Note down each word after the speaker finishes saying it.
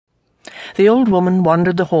The old woman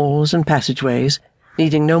wandered the halls and passageways,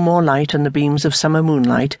 needing no more light than the beams of summer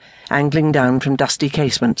moonlight angling down from dusty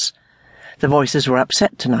casements. The voices were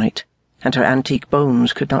upset tonight, and her antique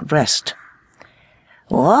bones could not rest.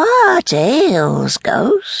 "What ails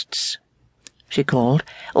ghosts?" she called.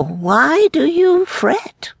 "Why do you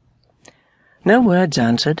fret?" No words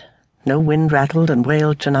answered, no wind rattled and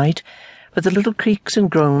wailed tonight, but the little creaks and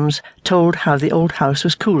groans told how the old house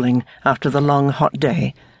was cooling after the long hot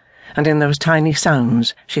day, and in those tiny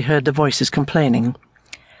sounds she heard the voices complaining.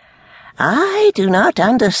 "I do not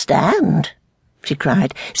understand," she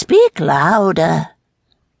cried. "Speak louder."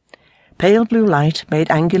 Pale blue light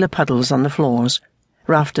made angular puddles on the floors.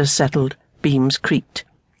 Rafters settled, beams creaked.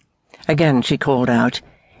 Again she called out,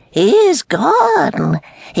 "He is gone.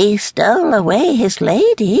 He stole away his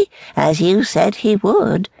lady, as you said he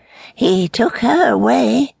would. He took her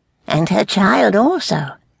away, and her child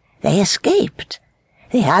also. They escaped.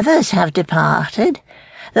 The others have departed.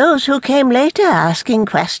 Those who came later asking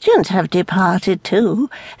questions have departed too.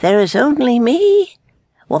 There is only me.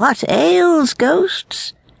 What ails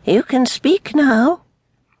ghosts? You can speak now."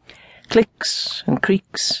 Clicks and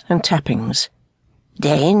creaks and tappings.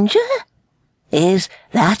 "Danger? Is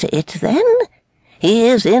that it, then? He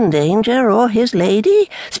is in danger, or his lady?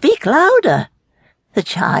 Speak louder. The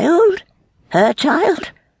child? Her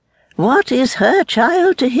child? What is her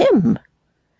child to him?"